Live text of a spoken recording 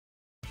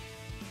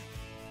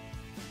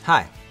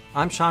Hi,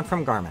 I'm Sean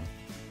from Garmin.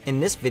 In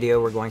this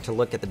video, we're going to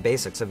look at the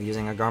basics of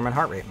using a Garmin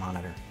heart rate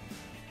monitor.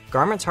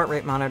 Garmin's heart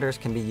rate monitors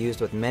can be used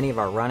with many of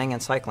our running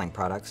and cycling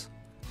products,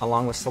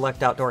 along with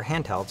select outdoor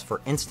handhelds for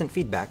instant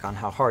feedback on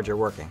how hard you're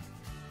working.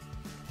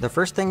 The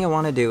first thing you'll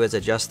want to do is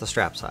adjust the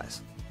strap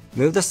size.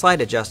 Move the slide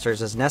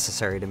adjusters as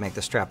necessary to make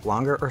the strap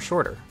longer or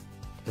shorter.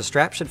 The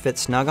strap should fit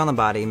snug on the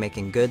body,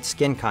 making good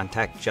skin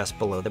contact just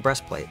below the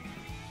breastplate.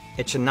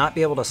 It should not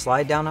be able to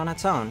slide down on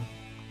its own,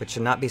 but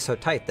should not be so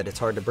tight that it's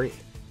hard to breathe.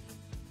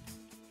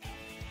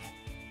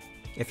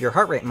 If your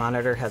heart rate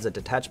monitor has a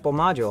detachable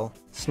module,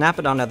 snap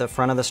it onto the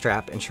front of the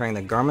strap, ensuring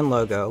the Garmin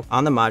logo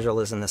on the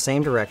module is in the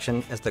same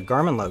direction as the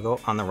Garmin logo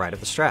on the right of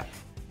the strap.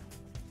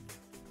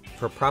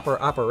 For proper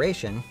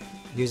operation,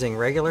 using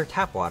regular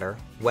tap water,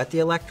 wet the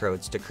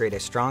electrodes to create a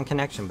strong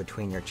connection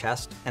between your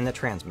chest and the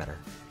transmitter.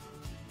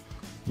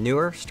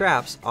 Newer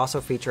straps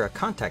also feature a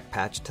contact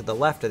patch to the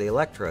left of the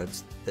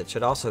electrodes that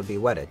should also be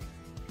wetted.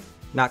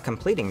 Not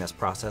completing this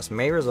process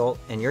may result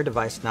in your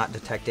device not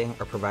detecting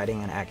or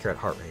providing an accurate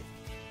heart rate.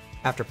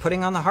 After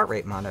putting on the heart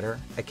rate monitor,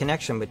 a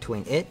connection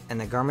between it and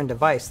the Garmin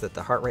device that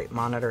the heart rate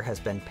monitor has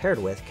been paired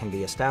with can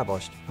be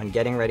established when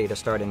getting ready to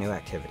start a new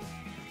activity.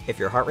 If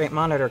your heart rate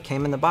monitor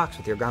came in the box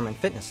with your Garmin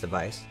fitness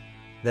device,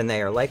 then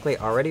they are likely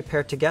already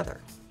paired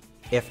together.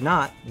 If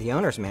not, the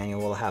owner's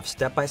manual will have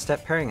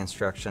step-by-step pairing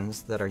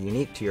instructions that are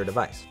unique to your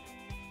device.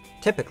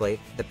 Typically,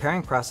 the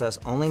pairing process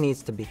only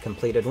needs to be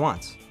completed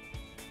once.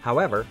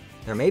 However,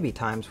 there may be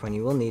times when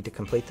you will need to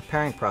complete the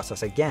pairing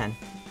process again,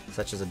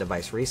 such as a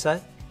device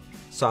reset,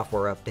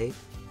 software update,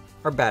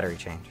 or battery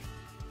change.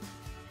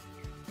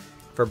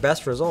 For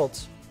best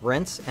results,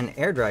 rinse and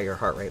air dry your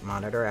heart rate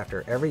monitor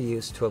after every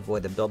use to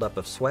avoid the buildup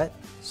of sweat,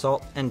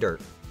 salt, and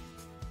dirt.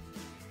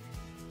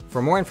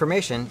 For more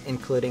information,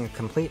 including a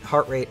complete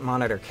heart rate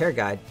monitor care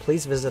guide,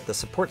 please visit the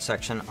support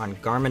section on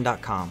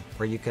Garmin.com,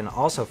 where you can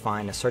also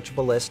find a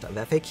searchable list of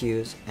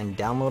FAQs and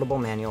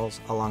downloadable manuals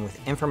along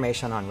with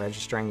information on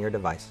registering your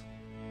device.